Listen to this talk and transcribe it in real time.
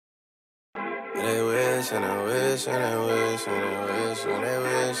They wish and they wish and they wish and they wish and they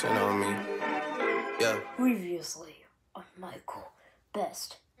wishing on me. Yeah. Previously on Michael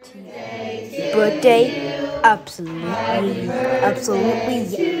Best TV. Birthday? Absolutely,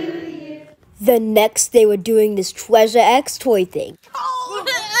 yeah. Then next they were doing this Treasure X toy thing.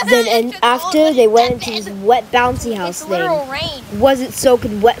 Then after they went into this wet bouncy house thing. Was it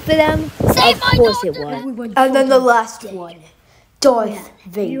soaking wet for them? Of course it was. And then the last one, Darth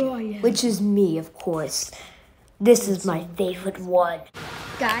Vader, which is me, of course. This is my favorite one.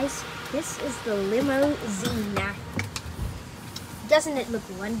 Guys, this is the limousine now. Doesn't it look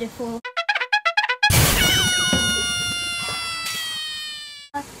wonderful?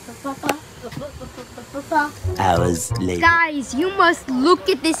 Hours later. Guys, you must look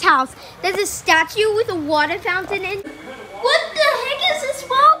at this house. There's a statue with a water fountain in. What the heck is this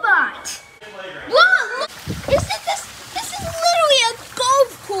robot? Look! This is literally a golf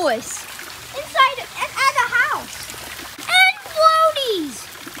course inside at a house. And floaties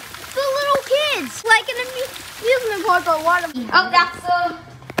for little kids, like an amusement park or water. Oh, that's the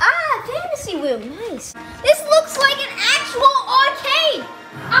fantasy room. Nice. This looks like an actual arcade.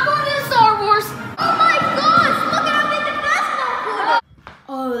 I'm on to Star Wars. Oh my gosh! Look at how big the basketball court is.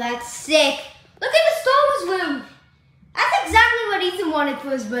 Oh, that's sick. Look at the Star Wars room. That's exactly what Ethan wanted for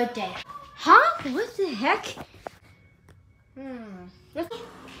his birthday. Huh? What the heck?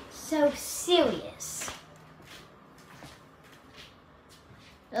 So serious.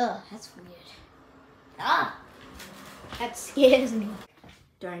 Oh, that's weird. That scares me.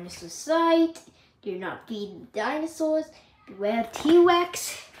 Dinosaur sight. Do not feed dinosaurs. Beware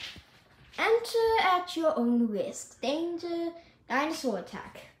T-Rex. Enter at your own risk. Danger. Dinosaur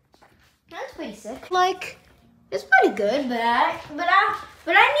attack. That's pretty sick. Like, it's pretty good, but I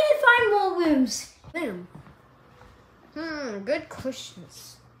need to find more rooms. Good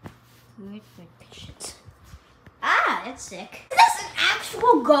cushions. Good cushions. That's sick. Is this an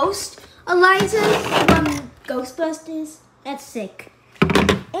actual ghost, Eliza, from Ghostbusters? That's sick.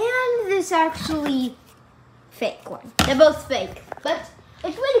 And this actually fake one. They're both fake, but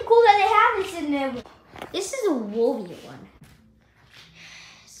it's really cool that they have this in there. This is a warrior one.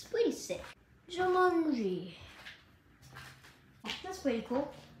 It's pretty sick. Jumanji. That's pretty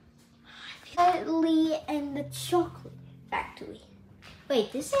cool. Lee and the Chocolate Factory.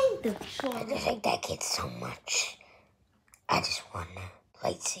 Wait, this ain't the chocolate. I just hate that kid so much. I just want to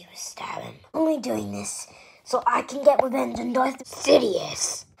lightsaber stab him. Only doing this so I can get revenge on Darth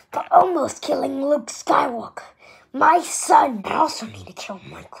Sidious for almost killing Luke Skywalker, my son. I also need to kill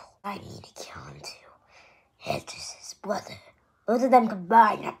Michael. I need to kill him too. It's his brother. Both of them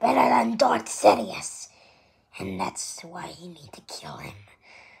combined are better than Darth Sidious. And that's why you need to kill him.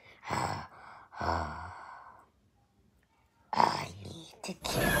 I need to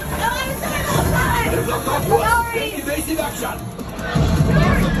kill him. Evasive action!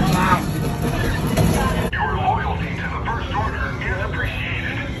 Your loyalty to the First Order is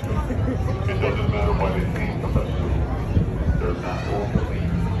appreciated. It doesn't matter what it means. They're not orderly.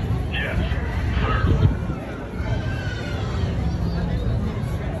 Yes, sir.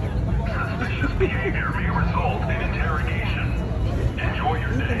 Suspicious behavior may result in interrogation. Enjoy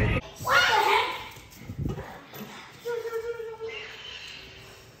your day. What the heck?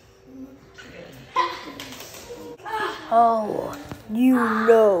 Oh, you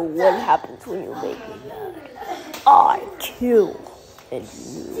know what happens when you make me mad. I kill, and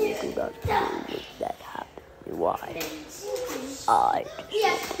you do not know if that happens. Why? I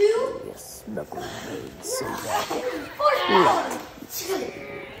destroy your smuggling raids so that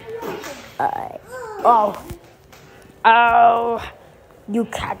you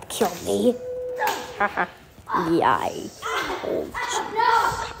can't kill me. Yeah, I told you.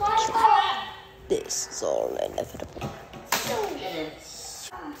 This is all inevitable.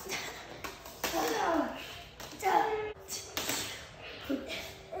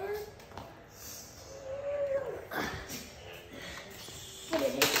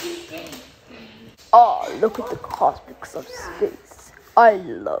 Oh, look at the cosmics of space. I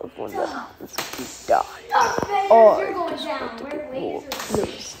love when that happens when you die. Oh, I just want to get more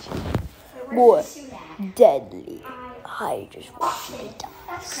close to you. More deadly. I just want you to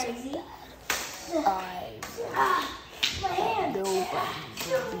die so bad. Nobody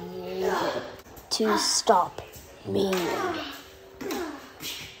will be able to stop me.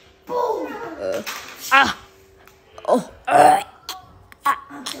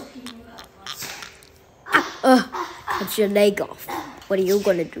 Cut your leg off. What are you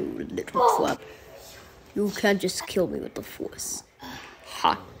gonna do, little flub? You can't just kill me with the Force.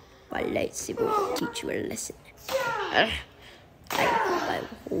 Ha! My lightsaber will teach you a lesson. I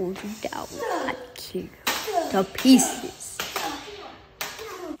hold you down. I'd kill you to pieces.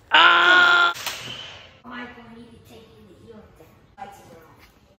 Ah!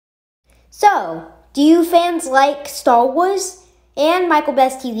 So, do you fans like Star Wars and Michael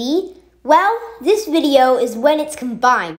Best TV? Well, this video is when it's combined.